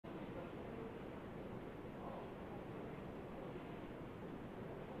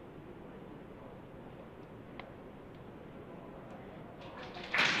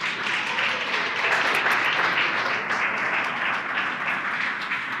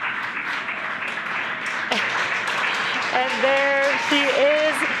And there she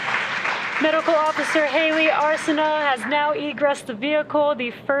is. Medical Officer Haley Arsenault has now egressed the vehicle, the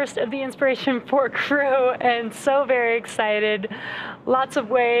first of the Inspiration4 crew, and so very excited. Lots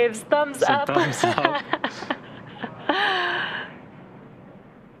of waves, thumbs up. Thumbs up.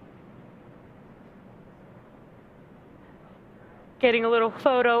 Getting a little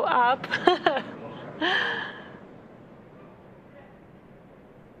photo up.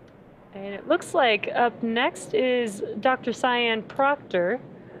 And it looks like up next is Dr. Cyan Proctor.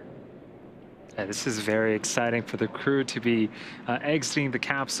 Yeah, this is very exciting for the crew to be exiting the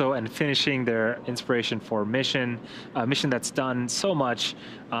capsule and finishing their Inspiration4 mission, a mission that's done so much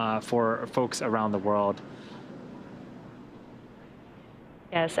for folks around the world.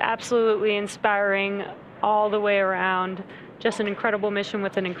 Yes, absolutely inspiring all the way around. Just an incredible mission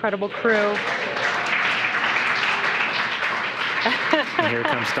with an incredible crew. And here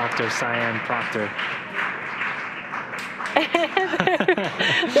comes Dr. Cyan Proctor.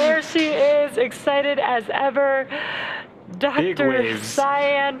 There she is, excited as ever. Dr.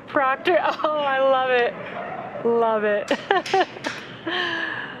 Cyan Proctor. Oh, I love it. Love it.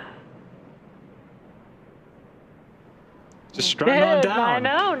 Just strutting on down. I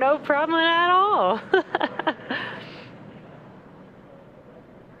know, no problem at all.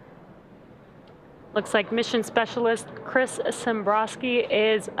 Looks like Mission Specialist Chris Sembrowski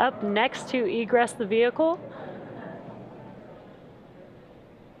is up next to egress the vehicle.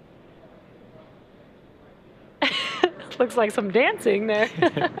 Looks like some dancing there.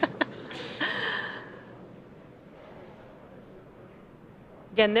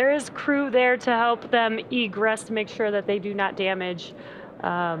 Again, there is crew there to help them egress to make sure that they do not damage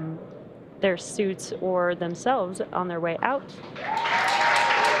their suits or themselves on their way out.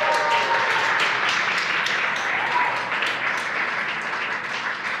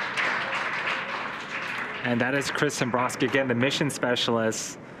 And that is Chris Sembrowski, again, the mission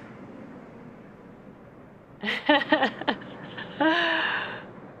specialist.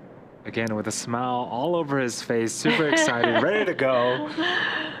 Again, with a smile all over his face, super excited, ready to go.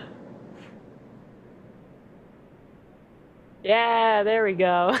 Yeah, there we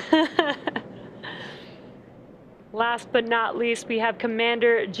go. Last but not least, we have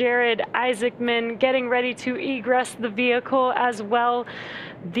Commander Jared Isaacman getting ready to egress the vehicle as well.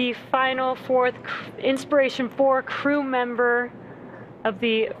 The final fourth Inspiration4 crew member of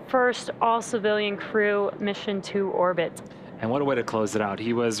the first all-civilian crew mission to orbit. And what a way to close it out.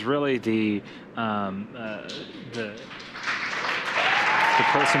 He was really the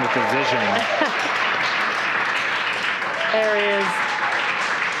person with the vision. There he is.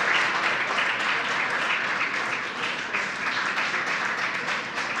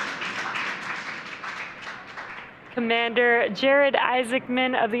 Commander Jared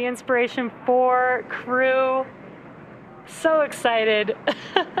Isaacman of the Inspiration4 crew. So excited.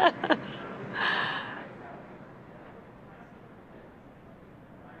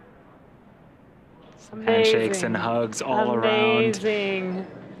 Some handshakes and hugs all around. Amazing.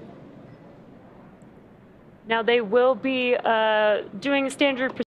 Now they will be doing standard